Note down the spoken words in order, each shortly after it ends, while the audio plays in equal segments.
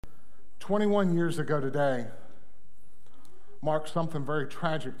21 years ago today marked something very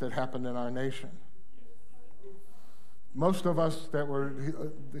tragic that happened in our nation. Most of us that were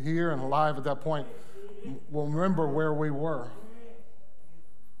here and alive at that point will remember where we were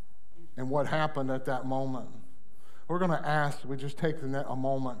and what happened at that moment. We're going to ask, we just take a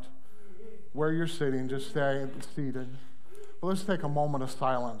moment where you're sitting, just stay seated. But let's take a moment of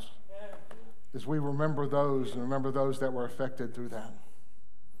silence as we remember those that were affected through that.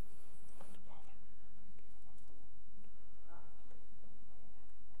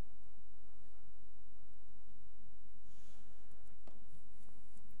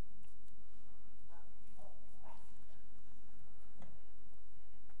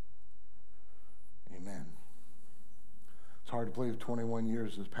 Amen. It's hard to believe 21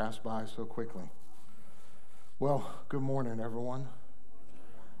 years has passed by so quickly. Well, good morning, everyone.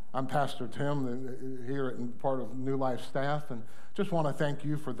 I'm Pastor Tim here at part of New Life staff, and just want to thank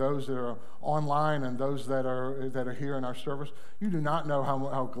you for those that are online and those that are here in our service. You do not know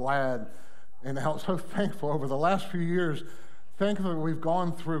how glad and how so thankful over the last few years. Thankfully, we've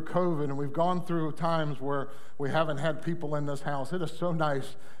gone through COVID and we've gone through times where we haven't had people in this house. It is so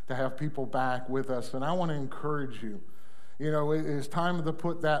nice to have people back with us, and I want to encourage you. You know, it is time to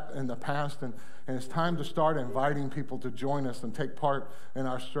put that in the past, and it's time to start inviting people to join us and take part in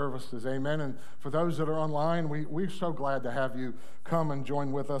our services. Amen. And for those that are online, we're so glad to have you come and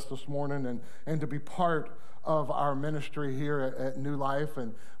join with us this morning and to be part of our ministry here at New Life.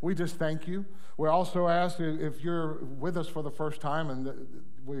 And we just thank you. We also ask if you're with us for the first time, and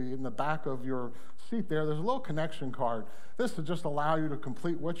in the back of your seat there's a little connection card. This will just allow you to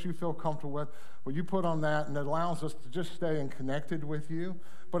complete what you feel comfortable with. Well, you put on that, and it allows us to just stay connected with you.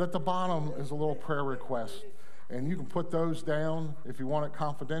 But at the bottom is a little prayer request, and you can put those down. If you want it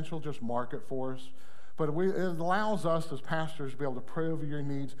confidential, just mark it for us. But it allows us as pastors to be able to pray over your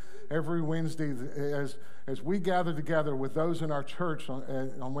needs every Wednesday as we gather together with those in our church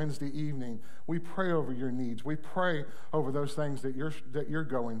on Wednesday evening. We pray over your needs. We pray over those things that you're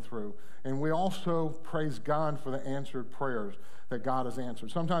going through. And we also praise God for the answered prayers that God has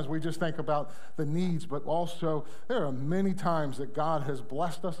answered. Sometimes we just think about the needs, but also there are many times that God has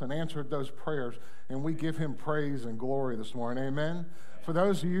blessed us and answered those prayers, and we give him praise and glory this morning. Amen. For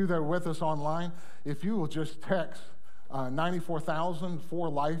those of you that are with us online, if you will just text 94,000 for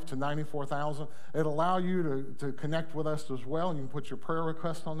life to 94,000, it'll allow you to connect with us as well. You can put your prayer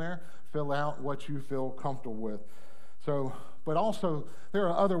request on there, fill out what you feel comfortable with. So, but also there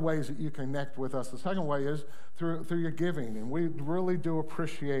are other ways that you connect with us. The second way is through your giving, and we really do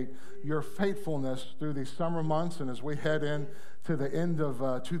appreciate your faithfulness through these summer months, and as we head in to the end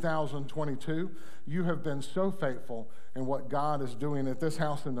of 2022, you have been so faithful in what God is doing at this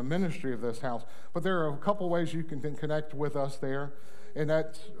house and the ministry of this house. But there are a couple ways you can connect with us there, and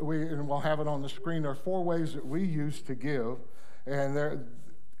we'll have it on the screen. There are 4 ways that we use to give, and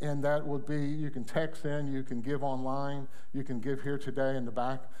that would be, you can text in, you can give online, you can give here today in the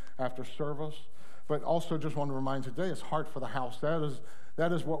back after service. But also just want to remind you, today is Heart for the House.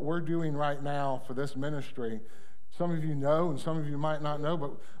 That is what we're doing right now for this ministry. Some of you know, and some of you might not know,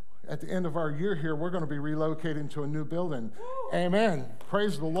 but at the end of our year here, we're going to be relocating to a new building. Woo! Amen.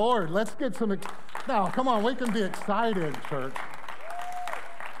 Praise the Lord. Let's get some, now, come on, we can be excited, church.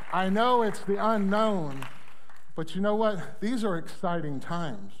 I know it's the unknown, but you know what? These are exciting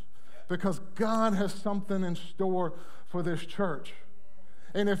times because God has something in store for this church.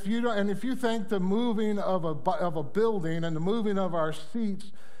 And if you think the moving of a building and the moving of our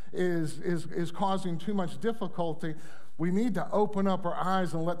seats is causing too much difficulty, we need to open up our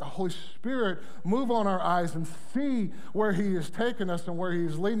eyes and let the Holy Spirit move on our eyes and see where he is taking us and where he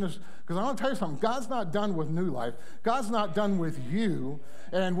is leading us. Because I want to tell you something, God's not done with New Life. God's not done with you.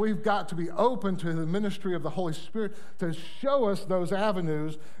 And we've got to be open to the ministry of the Holy Spirit to show us those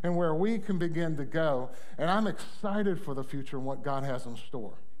avenues and where we can begin to go. And I'm excited for the future and what God has in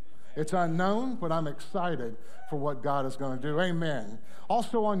store. It's unknown, but I'm excited for what God is going to do. Amen.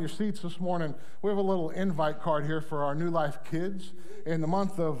 Also on your seats this morning, we have a little invite card here for our New Life kids. In the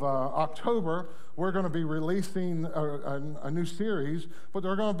month of October, we're going to be releasing a new series, but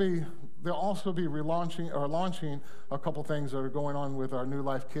they'll also be launching a couple things that are going on with our New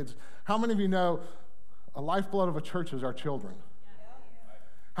Life kids. How many of you know a lifeblood of a church is our children?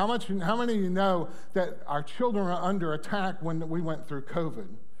 How many of you know that our children are under attack when we went through COVID?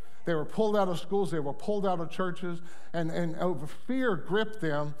 They were pulled out of schools, they were pulled out of churches, and fear gripped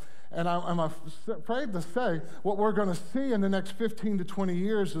them. And I'm afraid to say what we're going to see in the next 15 to 20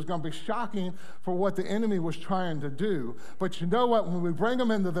 years is going to be shocking for what the enemy was trying to do. But you know what? When we bring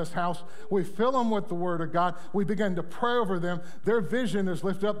them into this house, we fill them with the Word of God. We begin to pray over them. Their vision is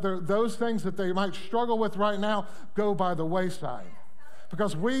lifted up. Those things that they might struggle with right now go by the wayside.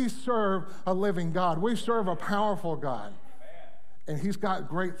 Because we serve a living God. We serve a powerful God. And he's got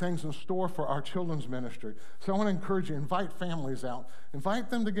great things in store for our children's ministry. So I want to encourage you, invite families out. Invite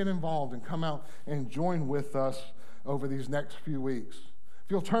them to get involved and come out and join with us over these next few weeks.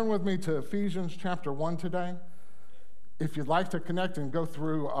 If you'll turn with me to Ephesians chapter 1 today. If you'd like to connect and go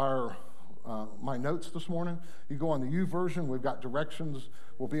through my notes this morning, you go on the YouVersion. We've got directions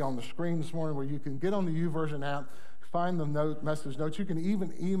will be on the screen this morning where you can get on the YouVersion app, find the message notes. You can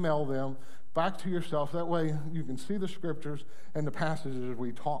even email them back to yourself. That way you can see the scriptures and the passages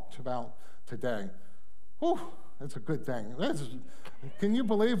we talked about today. Whew, that's a good thing. Can you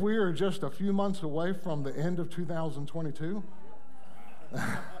believe we are just a few months away from the end of 2022?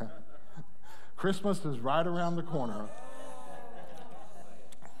 Christmas is right around the corner.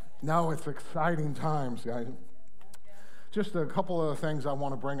 No, it's exciting times, guys. Just a couple of things I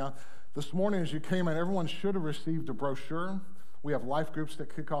want to bring up. This morning as you came in, everyone should have received a brochure. We have life groups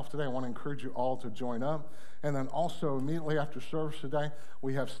that kick off today. I want to encourage you all to join up. And then also immediately after service today,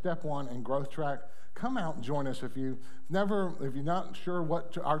 we have Step 1 and Growth Track. Come out and join us. If you're not sure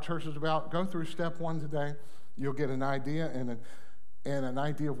what our church is about, go through Step 1 today. You'll get an idea and an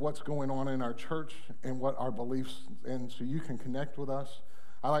idea of what's going on in our church and what our beliefs, and so you can connect with us.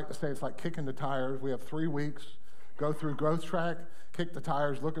 I like to say it's like kicking the tires. We have 3 weeks. Go through Growth Track, kick the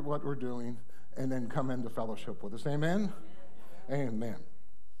tires, look at what we're doing, and then come into fellowship with us. Amen? Amen.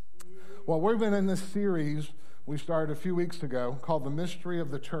 Well, we've been in this series we started a few weeks ago called The Mystery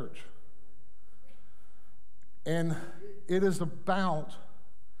of the Church. And it is about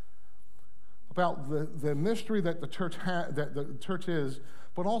the mystery that the church is,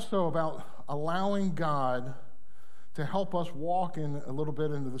 but also about allowing God to help us walk in a little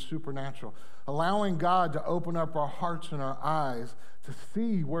bit into the supernatural, allowing God to open up our hearts and our eyes to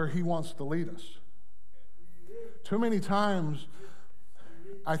see where he wants to lead us. Too many times,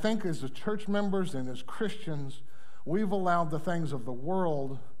 I think as church members and as Christians, we've allowed the things of the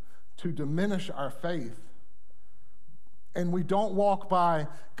world to diminish our faith. And we don't walk by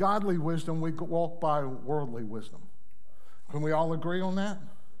godly wisdom, we walk by worldly wisdom. Can we all agree on that?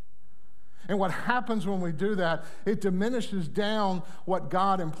 And what happens when we do that, it diminishes down what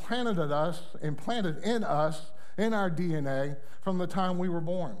God implanted in us, in our DNA, from the time we were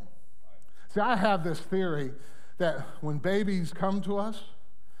born. See, I have this theory that when babies come to us,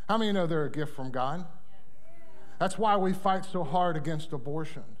 how many know they're a gift from God? That's why we fight so hard against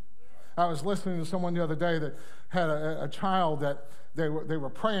abortion. I was listening to someone the other day that had a child that they were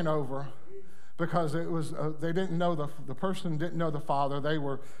praying over because it was they didn't know the person didn't know the father. They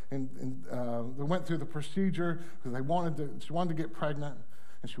were they went through the procedure because she wanted to get pregnant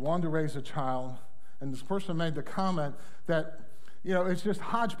and she wanted to raise a child. And this person made the comment that, it's just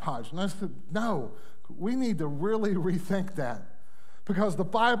hodgepodge. And I said, no, we need to really rethink that. Because the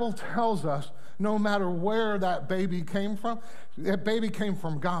Bible tells us no matter where that baby came from, that baby came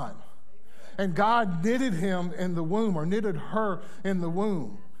from God. And God knitted him in the womb, or knitted her in the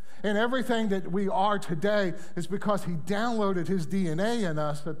womb. And everything that we are today is because he downloaded his DNA in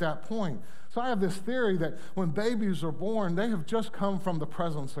us at that point. So I have this theory that when babies are born, they have just come from the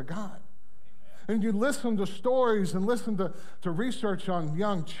presence of God. And you listen to stories and listen to research on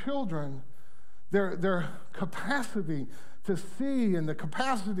young children, their capacity to see and the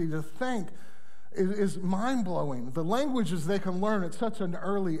capacity to think is mind-blowing. The languages they can learn at such an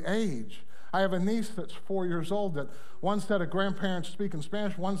early age. I have a niece that's 4 years old that one set of grandparents speak in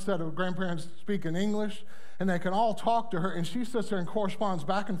Spanish, one set of grandparents speak in English, and they can all talk to her, and she sits there and corresponds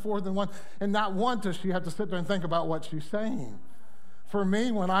back and forth, and not once does she have to sit there and think about what she's saying. For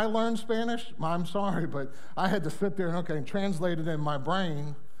me, when I learned Spanish, I'm sorry, but I had to sit there and translate it in my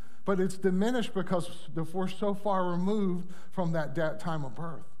brain, but it's diminished because we're so far removed from that time of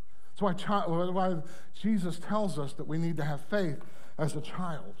birth. That's why Jesus tells us that we need to have faith as a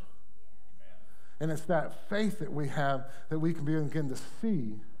child. And it's that faith that we have that we can begin to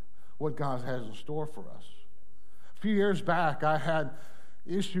see what God has in store for us. A few years back, I had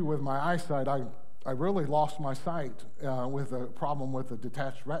issue with my eyesight. I really lost my sight with a problem with a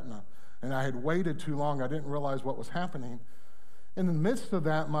detached retina. And I had waited too long. I didn't realize what was happening. In the midst of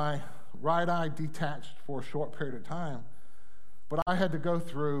that, my right eye detached for a short period of time. But I had to go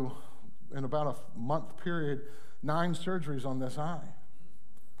through, in about a month period, 9 surgeries on this eye.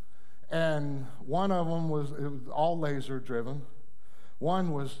 And one of them was all laser driven.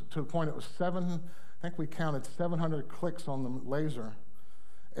 One was to the point it was I think we counted 700 clicks on the laser.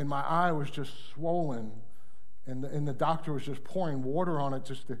 And my eye was just swollen. And the doctor was just pouring water on it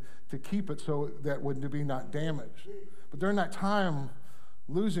just to keep it so that it would be not damaged. But during that time,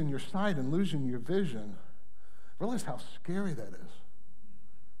 losing your sight and losing your vision, realize how scary that is.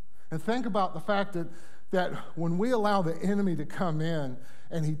 And think about the fact that when we allow the enemy to come in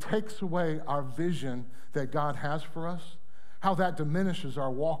and he takes away our vision that God has for us, how that diminishes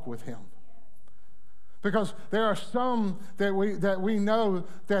our walk with him. Because there are some that we know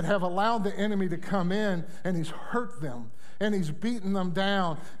that have allowed the enemy to come in and he's hurt them and he's beaten them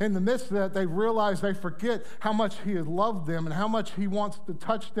down. In the midst of that, they realize they forget how much he has loved them and how much he wants to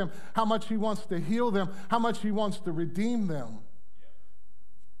touch them, how much he wants to heal them, how much he wants to redeem them.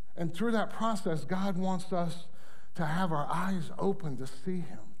 And through that process, God wants us to have our eyes open to see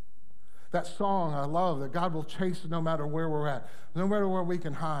him. That song I love, that God will chase no matter where we're at, no matter where we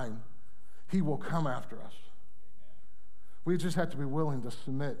can hide. He will come after us. We just have to be willing to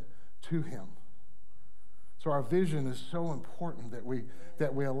submit to him. So our vision is so important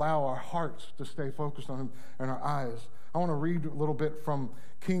that we allow our hearts to stay focused on him and our eyes. I want to read a little bit from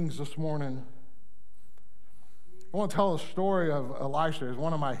Kings this morning. I want to tell a story of Elisha. He's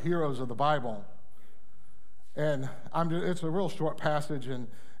one of my heroes of the Bible. And it's a real short passage in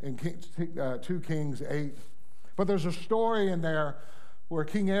 2 Kings 8. But there's a story in there where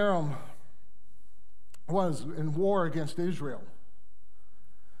King Aram was in war against Israel.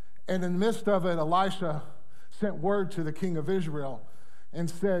 And in the midst of it, Elisha sent word to the king of Israel and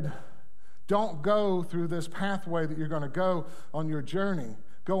said, don't go through this pathway that you're going to go on your journey.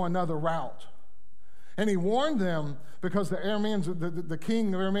 Go another route. And he warned them because the Arameans, the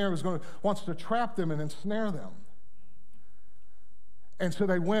king of Aram wants to trap them and ensnare them. And so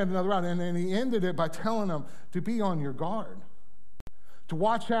they went another route. And then he ended it by telling them to be on your guard, to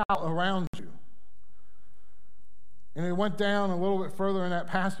watch out around you. And he went down a little bit further in that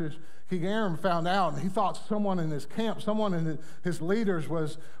passage. King Aram found out, and he thought someone in his camp, someone in his leaders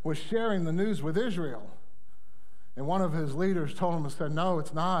was sharing the news with Israel. And one of his leaders told him and said, no,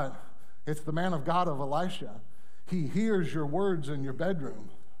 it's not. It's the man of God of Elisha. He hears your words in your bedroom.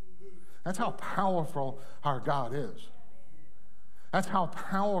 That's how powerful our God is. That's how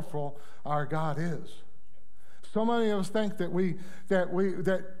powerful our God is. So many of us think that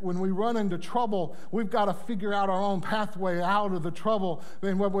when we run into trouble, we've got to figure out our own pathway out of the trouble.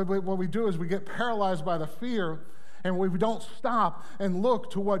 And what we do is we get paralyzed by the fear, and we don't stop and look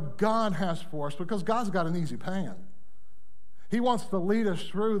to what God has for us, because God's got an easy plan. He wants to lead us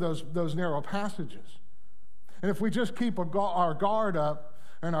through those narrow passages. And if we just keep our guard up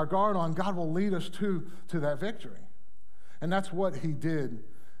and our guard on, God will lead us to that victory. And that's what he did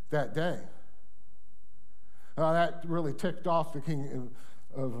that day. That really ticked off the king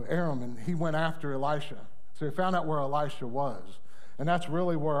of Aram, and he went after Elisha. So he found out where Elisha was. And that's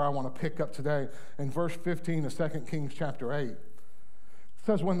really where I want to pick up today in verse 15 of 2 Kings chapter 8. It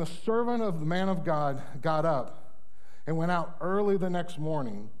says, when the servant of the man of God got up and went out early the next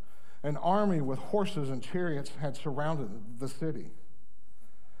morning, an army with horses and chariots had surrounded the city.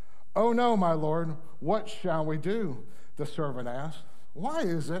 Oh no, my lord, what shall we do? The servant asked. Why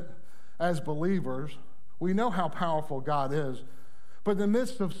is it, as believers, we know how powerful God is, but in the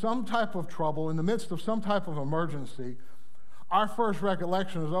midst of some type of trouble, in the midst of some type of emergency, our first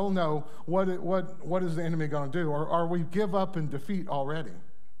recollection is, oh no, what is the enemy going to do? Or we give up in defeat already.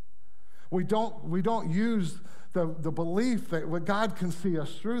 We don't use the belief that God can see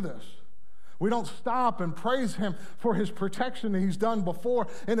us through this. We don't stop and praise him for his protection that he's done before,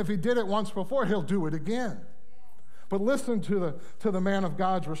 and if he did it once before, he'll do it again. But listen to the man of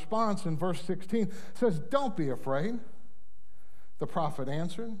God's response in verse 16. It says, don't be afraid. The prophet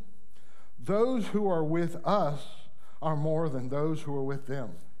answered, those who are with us are more than those who are with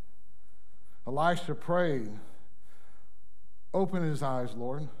them. Elisha prayed, open his eyes,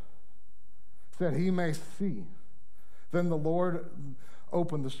 Lord, that he may see. Then the Lord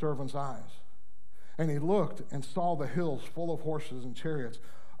opened the servant's eyes, and he looked and saw the hills full of horses and chariots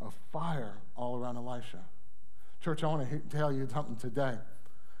of fire all around Elisha. Church, I want to tell you something today.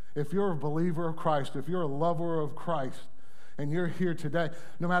 If you're a believer of Christ, if you're a lover of Christ, and you're here today,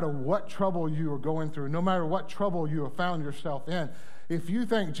 no matter what trouble you are going through, no matter what trouble you have found yourself in, if you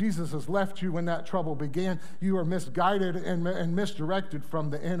think Jesus has left you when that trouble began, you are misguided and misdirected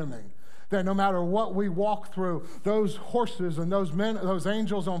from the enemy. That no matter what we walk through, those horses and those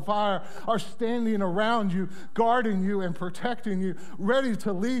angels on fire are standing around you, guarding you and protecting you, ready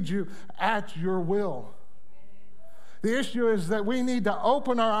to lead you at your will. The issue is that we need to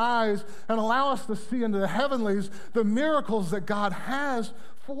open our eyes and allow us to see into the heavenlies the miracles that God has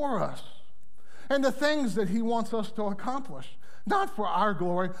for us and the things that he wants us to accomplish, not for our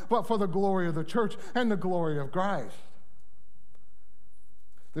glory, but for the glory of the church and the glory of Christ.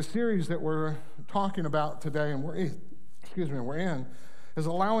 The series that we're talking about today and we're in, is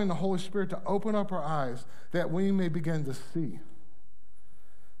allowing the Holy Spirit to open up our eyes that we may begin to see.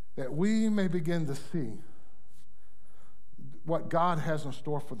 That we may begin to see what God has in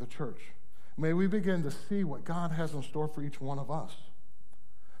store for the church. May we begin to see what God has in store for each one of us.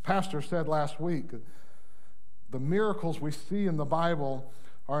 Pastor said last week, the miracles we see in the Bible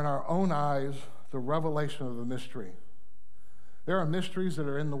are in our own eyes the revelation of the mystery. There are mysteries that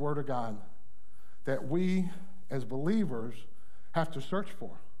are in the Word of God that we as believers have to search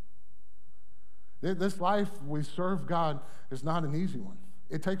for. This life we serve God is not an easy one.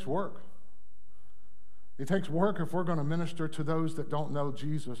 It takes work. It takes work if we're going to minister to those that don't know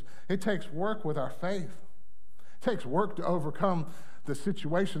Jesus. It takes work with our faith. It takes work to overcome the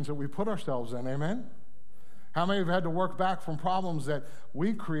situations that we put ourselves in, amen? How many have had to work back from problems that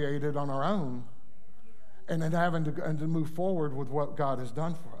we created on our own and then having to move forward with what God has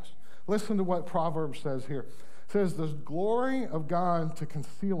done for us? Listen to what Proverbs says here. It says, the glory of God to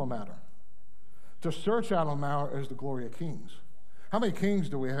conceal a matter. To search out a matter is the glory of kings. How many kings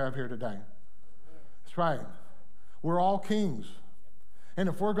do we have here today? That's right. We're all kings. And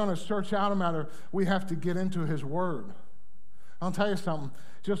if we're going to search out a matter, we have to get into his word. I'll tell you something.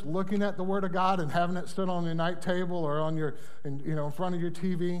 Just looking at the word of God and having it sit on your night table or on your, in front of your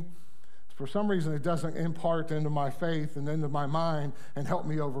TV, for some reason it doesn't impart into my faith and into my mind and help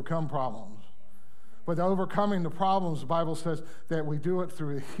me overcome problems. But overcoming the problems, the Bible says that we do it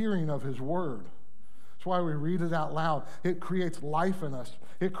through the hearing of his word. That's why we read it out loud. It creates life in us.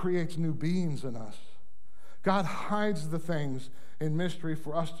 It creates new beings in us. God hides the things in mystery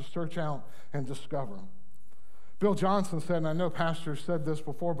for us to search out and discover. Bill Johnson said, and I know pastors said this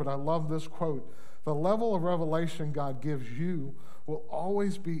before, but I love this quote, the level of revelation God gives you will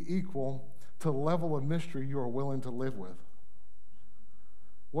always be equal to the level of mystery you are willing to live with.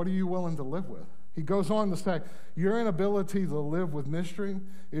 What are you willing to live with? He goes on to say, your inability to live with mystery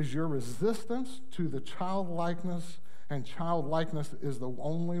is your resistance to the childlikeness, and childlikeness is the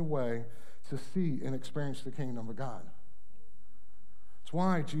only way to see and experience the kingdom of God. That's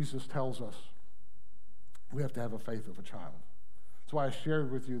why Jesus tells us we have to have a faith of a child. That's why I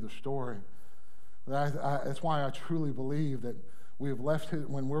shared with you the story. That's why I truly believe that we have left,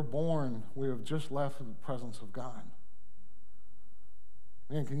 when we're born, we have just left the presence of God.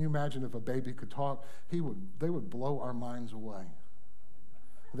 Man, can you imagine if a baby could talk? They would blow our minds away.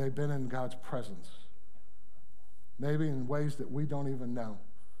 They've been in God's presence, maybe in ways that we don't even know.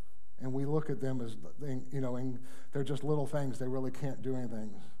 And we look at them as, and they're just little things. They really can't do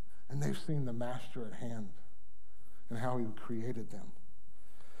anything. And they've seen the master at hand and how he created them.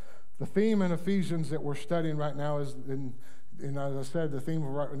 The theme in Ephesians that we're studying right now is, and as I said, the theme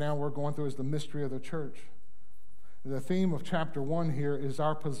right now we're going through is the mystery of the church. The theme of chapter 1 here is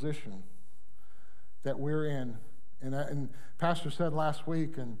our position that we're in. And Pastor said last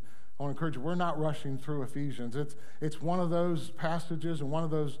week, and I want to encourage you, we're not rushing through Ephesians. It's one of those passages and one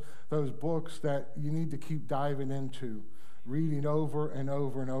of those books that you need to keep diving into, reading over and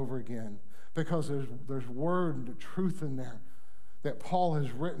over and over again, because there's word and truth in there that Paul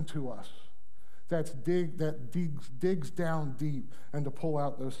has written to us that digs down deep and to pull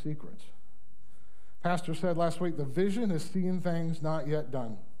out those secrets. Pastor said last week, the vision is seeing things not yet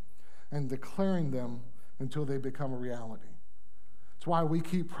done and declaring them until they become a reality. That's why we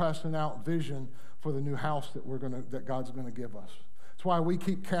keep pressing out vision for the new house that God's going to give us. That's why we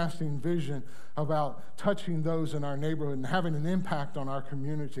keep casting vision about touching those in our neighborhood and having an impact on our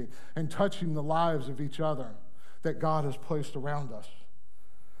community and touching the lives of each other that God has placed around us.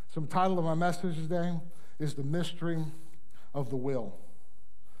 So the title of my message today is The Mystery of the Will.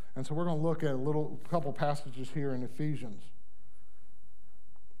 And so we're going to look at a couple passages here in Ephesians.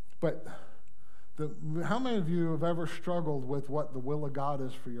 But how many of you have ever struggled with what the will of God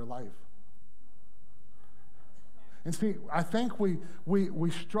is for your life? And see, I think we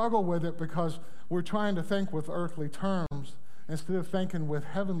struggle with it because we're trying to think with earthly terms instead of thinking with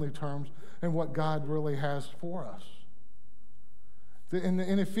heavenly terms and what God really has for us. In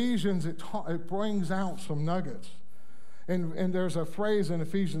Ephesians, it brings out some nuggets. And there's a phrase in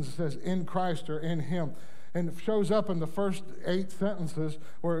Ephesians that says, in Christ or in him. And it shows up in the first 8 sentences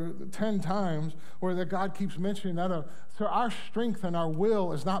or 10 times where that God keeps mentioning that. So our strength and our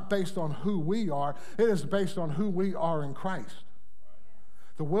will is not based on who we are. It is based on who we are in Christ.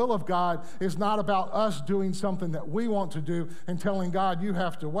 The will of God is not about us doing something that we want to do and telling God, you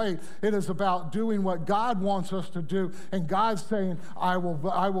have to wait. It is about doing what God wants us to do, and God saying, I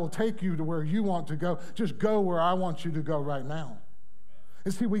will take you to where you want to go. Just go where I want you to go right now.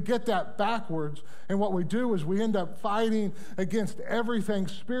 And see, we get that backwards, and what we do is we end up fighting against everything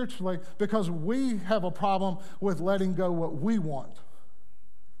spiritually because we have a problem with letting go what we want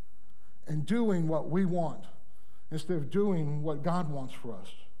and doing what we want instead of doing what God wants for us.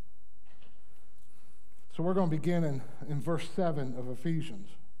 So we're going to begin in verse 7 of Ephesians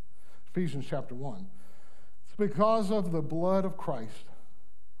chapter 1. It's because of the blood of Christ,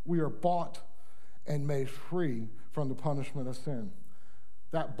 we are bought and made free from the punishment of sin.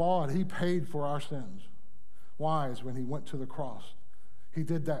 That bought, he paid for our sins. Why? Is when he went to the cross. He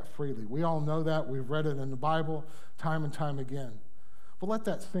did that freely. We all know that. We've read it in the Bible time and time again. But let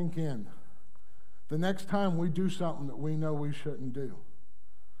that sink in. The next time we do something that we know we shouldn't do,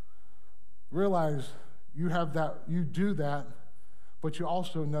 realize you do that, but you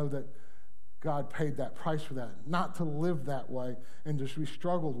also know that God paid that price for that. Not to live that way and just we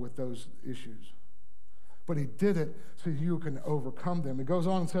struggled with those issues. But he did it so you can overcome them. It goes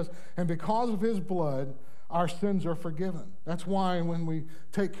on and says, and because of his blood, our sins are forgiven. That's why when we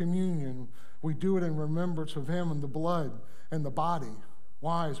take communion, we do it in remembrance of him and the blood and the body.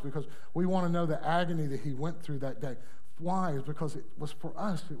 Why? Is because we want to know the agony that he went through that day. Why? Is because it was for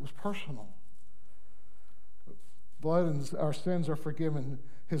us. It was personal. Blood and our sins are forgiven.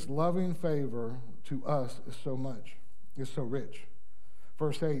 His loving favor to us is so rich.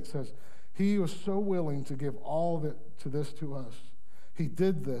 Verse 8 says, he was so willing to give all this to us. He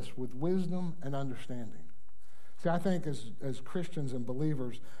did this with wisdom and understanding. See, I think as Christians and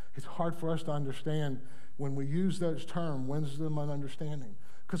believers, it's hard for us to understand when we use those terms, wisdom and understanding,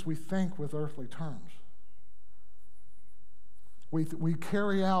 because we think with earthly terms. We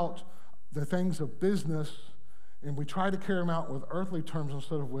carry out the things of business, and we try to carry them out with earthly terms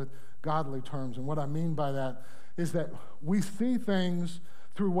instead of with godly terms. And what I mean by that is that we see things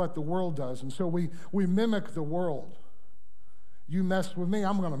through what the world does. And so we mimic the world. You mess with me,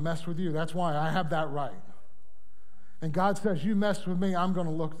 I'm going to mess with you. That's why I have that right. And God says, you mess with me, I'm going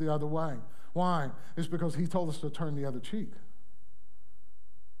to look the other way. Why? It's because he told us to turn the other cheek.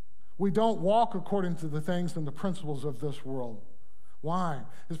 We don't walk according to the things and the principles of this world. Why?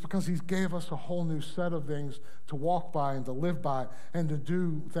 It's because he gave us a whole new set of things to walk by and to live by and to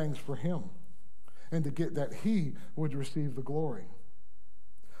do things for him and to get that he would receive the glory.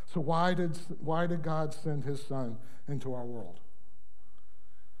 So why did God send his son into our world?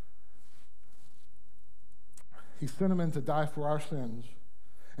 He sent him in to die for our sins,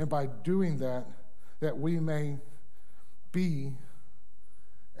 and by doing that we may be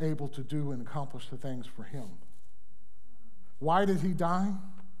able to do and accomplish the things for him. Why did he die?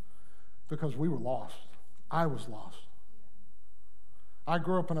 Because we were lost. I was lost. I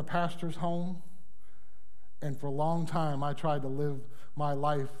grew up in a pastor's home, and for a long time I tried to live my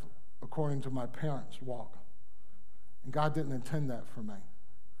life according to my parents' walk. And God didn't intend that for me.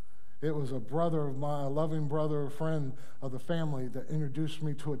 It was a brother of mine, a loving brother, a friend of the family that introduced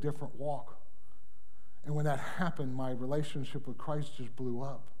me to a different walk. And when that happened, my relationship with Christ just blew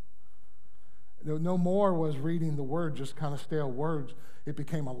up. No more was reading the word just kind of stale words. It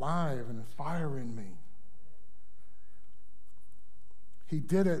became alive and fire in me. He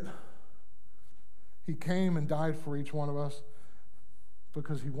did it. He came and died for each one of us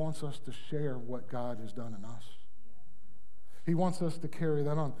because he wants us to share what God has done in us. He wants us to carry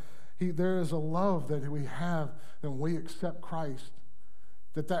that on. There is a love that we have when we accept Christ,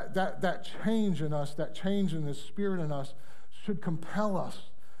 that change in us, that change in the Spirit in us should compel us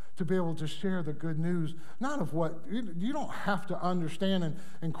to be able to share the good news, not of what, you don't have to understand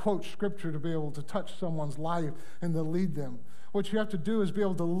and quote Scripture to be able to touch someone's life and to lead them. What you have to do is be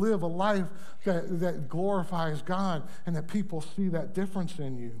able to live a life that glorifies God and that people see that difference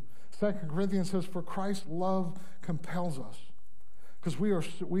in you. 2 Corinthians says, for Christ's love compels us, because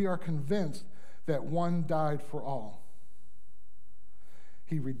we are convinced that one died for all.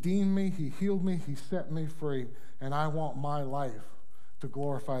 He redeemed me, he healed me, he set me free, and I want my life to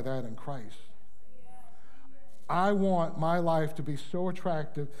glorify that in Christ. I want my life to be so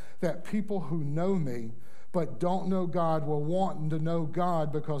attractive that people who know me but don't know God will want to know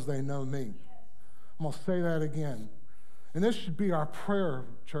God because they know me. I'm going to say that again. And this should be our prayer,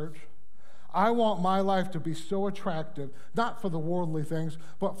 church. I want my life to be so attractive, not for the worldly things,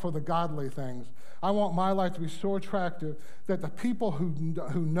 but for the godly things. I want my life to be so attractive that the people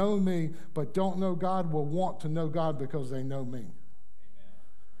who know me but don't know God will want to know God because they know me. Amen.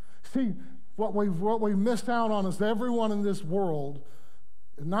 See, what we miss out on is everyone in this world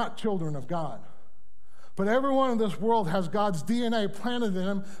not children of God. But everyone in this world has God's DNA planted in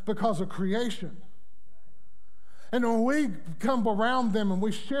them because of creation. And when we come around them and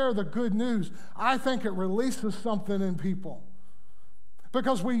we share the good news, I think it releases something in people.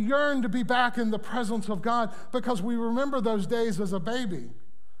 Because we yearn to be back in the presence of God, because we remember those days as a baby.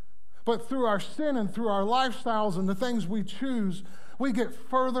 But through our sin and through our lifestyles and the things we choose, we get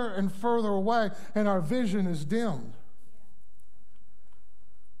further and further away, and our vision is dimmed.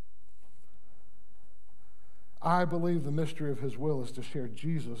 I believe the mystery of his will is to share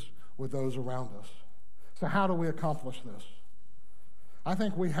Jesus with those around us. So how do we accomplish this? I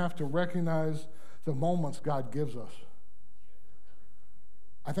think we have to recognize the moments God gives us.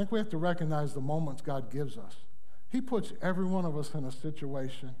 I think we have to recognize the moments God gives us. He puts every one of us in a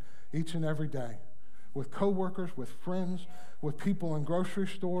situation each and every day, with coworkers, with friends, with people in grocery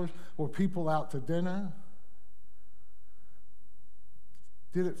stores, with people out to dinner.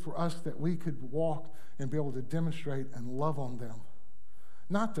 Did it for us that we could walk and be able to demonstrate and love on them,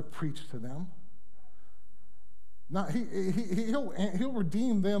 not to preach to them. He'll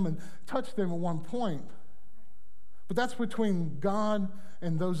redeem them and touch them at one point. But that's between God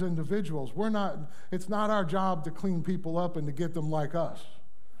and those individuals. It's not our job to clean people up and to get them like us.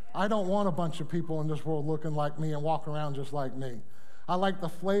 I don't want a bunch of people in this world looking like me and walking around just like me. I like the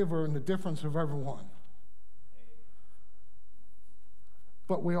flavor and the difference of everyone.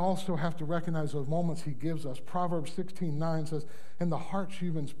 But we also have to recognize those moments he gives us. Proverbs 16:9 says, "In the heart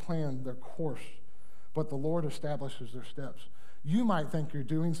humans plan their course, but the Lord establishes their steps." You might think you're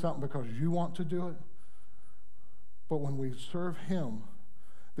doing something because you want to do it, but when we serve him,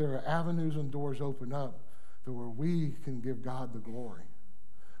 there are avenues and doors open up where we can give God the glory,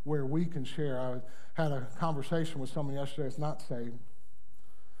 where we can share. I had a conversation with someone yesterday that's not saved,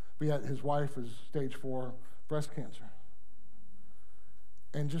 but yet his wife is stage 4 breast cancer.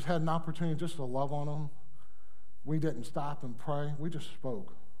 And just had an opportunity just to love on him. We didn't stop and pray. We just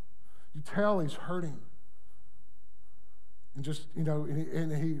spoke. You tell he's hurting. And just,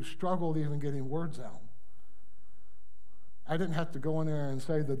 and he struggled even getting words out. I didn't have to go in there and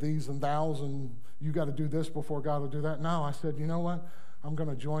say the these and thous and you got to do this before God will do that. No, I said, you know what? I'm going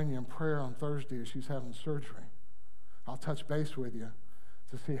to join you in prayer on Thursday as she's having surgery. I'll touch base with you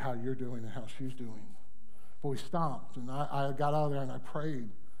to see how you're doing and how she's doing. But we stopped, and I got out of there and I prayed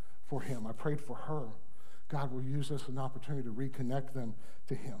for him. I prayed for her. God will use this as an opportunity to reconnect them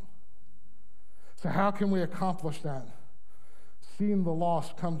to him. So how can we accomplish that? Seeing the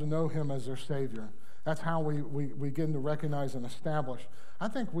lost come to know him as their Savior. That's how we begin to recognize and establish. I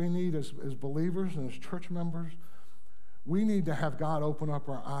think we need, as believers and as church members, we need to have God open up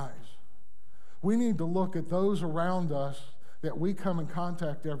our eyes. We need to look at those around us that we come in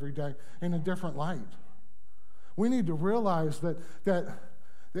contact every day in a different light. We need to realize that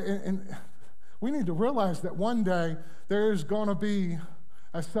one day there is going to be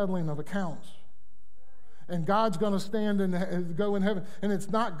a settling of accounts. And God's going to stand and go in heaven. And it's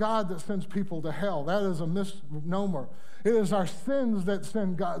not God that sends people to hell. That is a misnomer. It is our sins that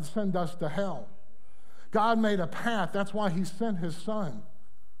send us to hell. God made a path. That's why he sent his son.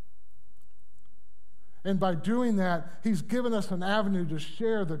 And by doing that, he's given us an avenue to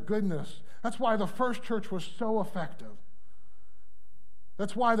share the goodness. That's why the first church was so effective.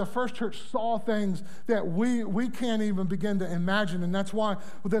 That's why the first church saw things that we can't even begin to imagine. And that's why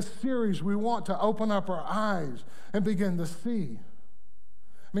with this series, we want to open up our eyes and begin to see.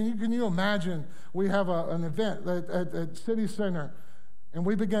 I mean, can you imagine we have an event at City Center, and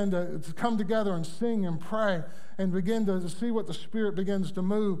we begin to come together and sing and pray and begin to see what the Spirit begins to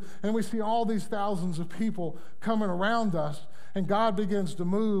move. And we see all these thousands of people coming around us, and God begins to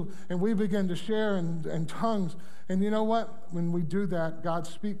move, and we begin to share in tongues. And you know what? When we do that, God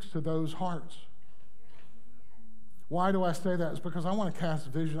speaks to those hearts. Why do I say that? It's because I want to cast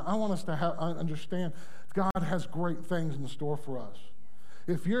vision. I want us to understand God has great things in store for us.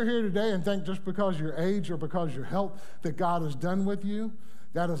 If you're here today and think just because your age or because your health that God is done with you,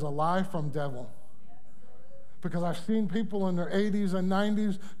 that is a lie from devil. Because I've seen people in their 80s and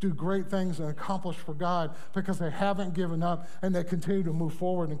 90s do great things and accomplish for God because they haven't given up and they continue to move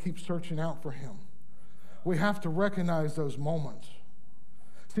forward and keep searching out for him. We have to recognize those moments.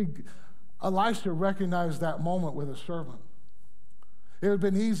 See, Elisha recognized that moment with a servant. It would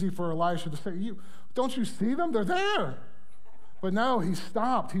have been easy for Elisha to say, don't you see them? They're there. But no, he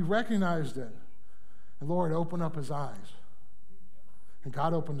stopped. He recognized it. And Lord opened up his eyes. And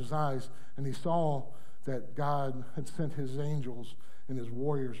God opened his eyes, and he saw that God had sent his angels and his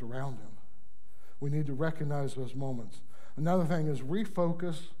warriors around him. We need to recognize those moments. Another thing is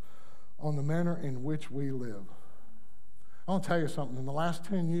refocus on the manner in which we live. I want to tell you something. In the last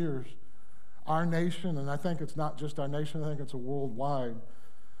 10 years, our nation, and I think it's not just our nation, I think it's a worldwide,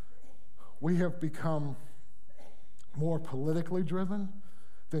 we have become more politically driven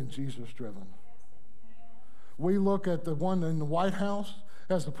than Jesus driven. We look at the one in the White House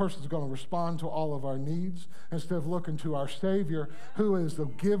as the person who's going to respond to all of our needs instead of looking to our Savior, who is the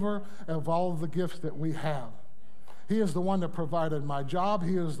giver of all of the gifts that we have. He is the one that provided my job.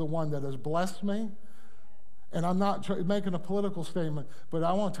 He is the one that has blessed me. And I'm not making a political statement, but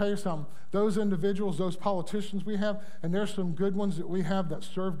I want to tell you something. Those individuals, those politicians we have, and there's some good ones that we have that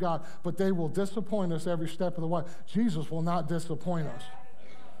serve God, but they will disappoint us every step of the way. Jesus will not disappoint us.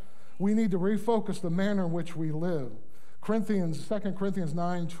 We need to refocus the manner in which we live. 2 Corinthians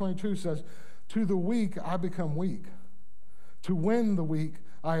 9:22 says, to the weak I become weak. To win the weak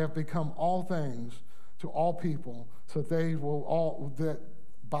I have become all things to all people, so that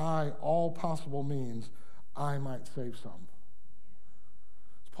by all possible means I might save some.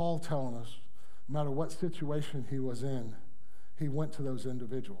 It's Paul telling us, no matter what situation he was in, he went to those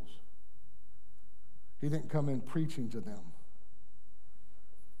individuals. He didn't come in preaching to them.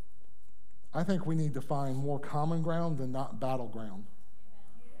 I think we need to find more common ground than not battleground.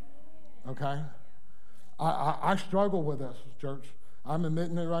 Okay? I struggle with this, church. I'm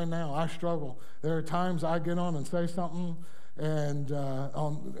admitting it right now. I struggle. There are times I get on and say something and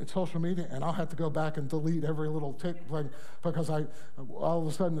on social media, and I'll have to go back and delete every little tick because all of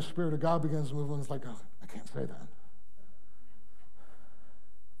a sudden the Spirit of God begins to move, and it's like, oh, I can't say that.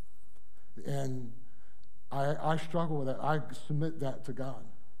 And I struggle with that. I submit that to God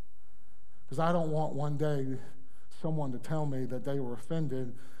because I don't want one day someone to tell me that they were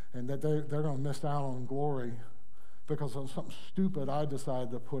offended and that they're going to miss out on glory because of something stupid I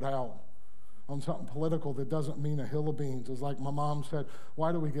decided to put out on something political that doesn't mean a hill of beans. It's like my mom said,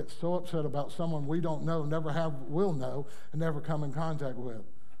 why do we get so upset about someone we don't know, will know, and never come in contact with?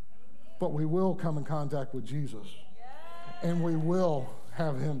 But we will come in contact with Jesus. And we will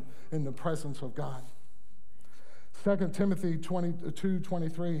have him in the presence of God. 2 Timothy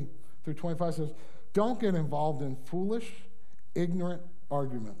 2:23 through 25 says, don't get involved in foolish, ignorant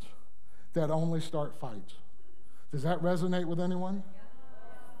arguments that only start fights. Does that resonate with anyone?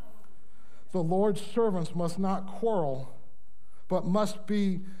 The Lord's servants must not quarrel, but must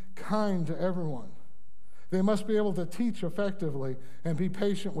be kind to everyone. They must be able to teach effectively and be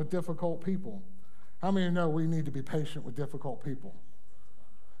patient with difficult people. How many know we need to be patient with difficult people?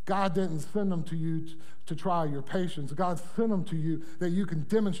 God didn't send them to you to try your patience. God sent them to you that you can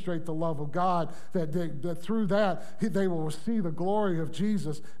demonstrate the love of God, that through that they will see the glory of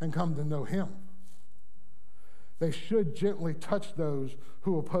Jesus and come to know him. They should gently touch those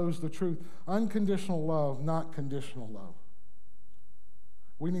who oppose the truth. Unconditional love, not conditional love.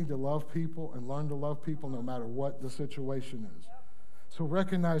 We need to love people and learn to love people no matter what the situation is. So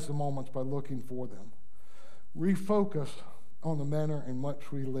recognize the moments by looking for them. Refocus on the manner in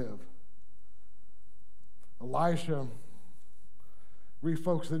which we live. Elisha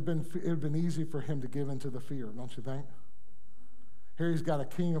refocused. It had been easy for him to give into the fear, don't you think? Here he's got a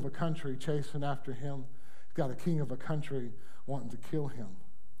king of a country chasing after him. He's got a king of a country wanting to kill him.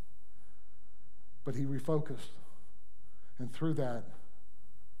 But he refocused. And through that,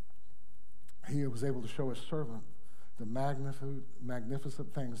 he was able to show his servant the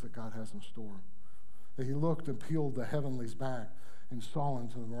magnificent things that God has in store. That he looked and peeled the heavenlies back and saw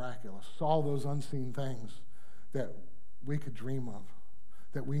into the miraculous, saw those unseen things that we could dream of,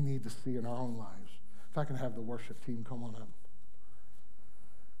 that we need to see in our own lives. If I can have the worship team come on up.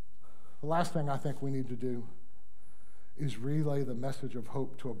 The last thing I think we need to do is relay the message of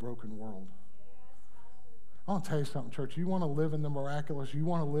hope to a broken world. I want to tell you something, church. You want to live in the miraculous, you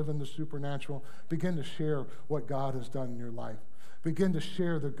want to live in the supernatural, begin to share what God has done in your life. Begin to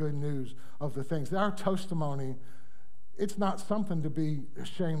share the good news of the things. Our testimony, it's not something to be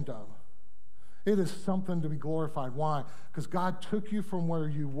ashamed of. It is something to be glorified. Why? Because God took you from where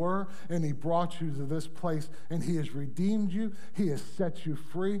you were and he brought you to this place and he has redeemed you. He has set you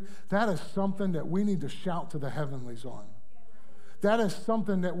free. That is something that we need to shout to the heavenlies on. That is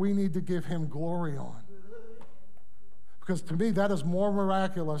something that we need to give him glory on. Because to me, that is more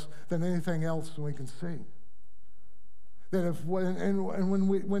miraculous than anything else we can see. That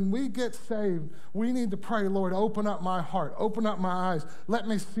when we get saved, we need to pray, Lord, open up my heart, open up my eyes. Let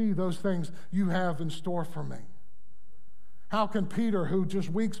me see those things you have in store for me. How can Peter, who just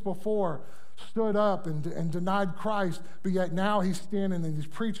weeks before stood up and denied Christ, but yet now he's standing and he's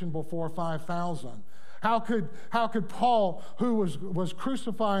preaching before 5,000? How could Paul, who was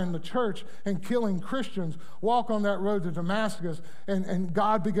crucifying the church and killing Christians, walk on that road to Damascus and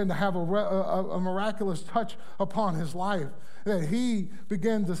God began to have a miraculous touch upon his life, that he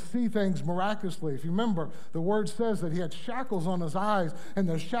began to see things miraculously? If you remember, the word says that he had shackles on his eyes and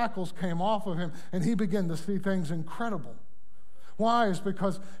the shackles came off of him and he began to see things incredible. Why? It's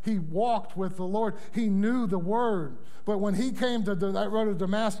because he walked with the Lord. He knew the word. But when he came to that road of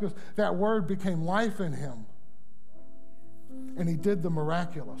Damascus, that word became life in him. And he did the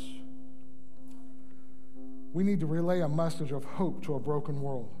miraculous. We need to relay a message of hope to a broken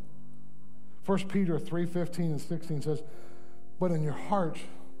world. 1 Peter 3:15 and 16 says, but in your heart,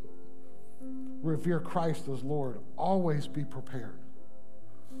 revere Christ as Lord. Always be prepared.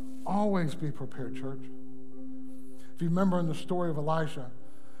 Always be prepared, church. If you remember in the story of Elisha,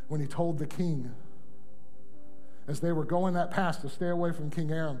 when he told the king, as they were going that pass to stay away from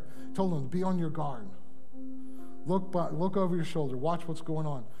King Aram, he told them to be on your guard. Look over your shoulder. Watch what's going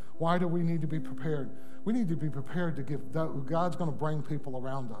on. Why do we need to be prepared? We need to be prepared to give. God's going to bring people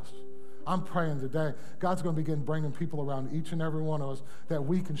around us. I'm praying today, God's going to begin bringing people around each and every one of us that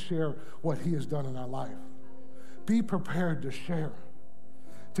we can share what he has done in our life. Be prepared to share,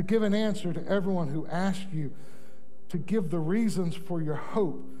 to give an answer to everyone who asks you, to give the reasons for your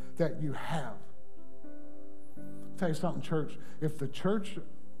hope that you have. I'll tell you something, church. If the church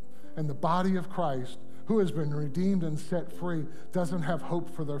and the body of Christ, who has been redeemed and set free, doesn't have hope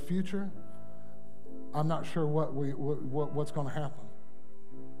for their future, I'm not sure what's going to happen.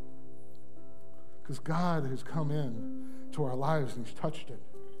 Because God has come in to our lives and he's touched it.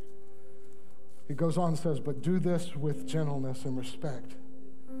 He goes on and says, but do this with gentleness and respect,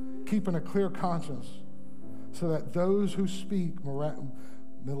 keeping a clear conscience, so that those who speak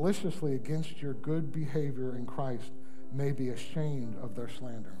maliciously against your good behavior in Christ may be ashamed of their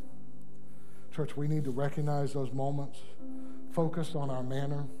slander. Church, we need to recognize those moments, focus on our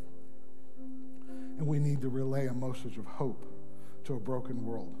manner, and we need to relay a message of hope to a broken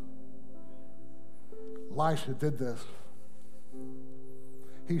world. Elisha did this.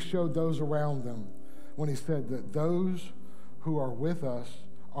 He showed those around them when he said that those who are with us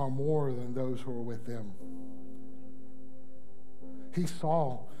are more than those who are with them. He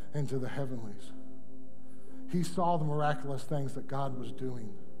saw into the heavenlies. He saw the miraculous things that God was doing.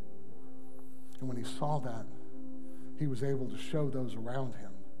 And when he saw that, he was able to show those around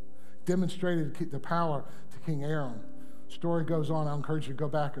him. Demonstrated the power to King Aram. Story goes on. I encourage you to go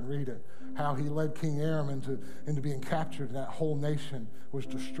back and read it. How he led King Aram into being captured, and that whole nation was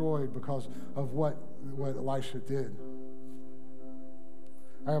destroyed because of what Elisha did.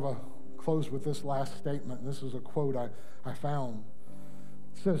 I have a close with this last statement. This is a quote I found.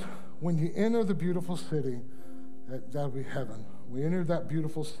 It says, when you enter the beautiful city, that'll be heaven. We enter that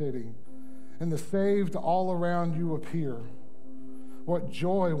beautiful city, and the saved all around you appear. What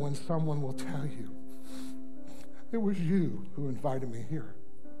joy when someone will tell you, it was you who invited me here.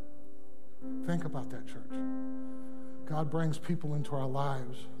 Think about that, church. God brings people into our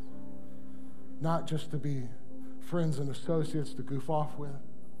lives, not just to be friends and associates to goof off with,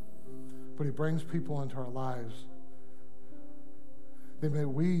 but he brings people into our lives. Then may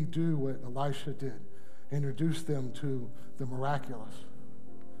we do what Elisha did, introduce them to the miraculous,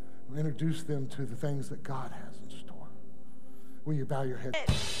 introduce them to the things that God has in store. Will you bow your head?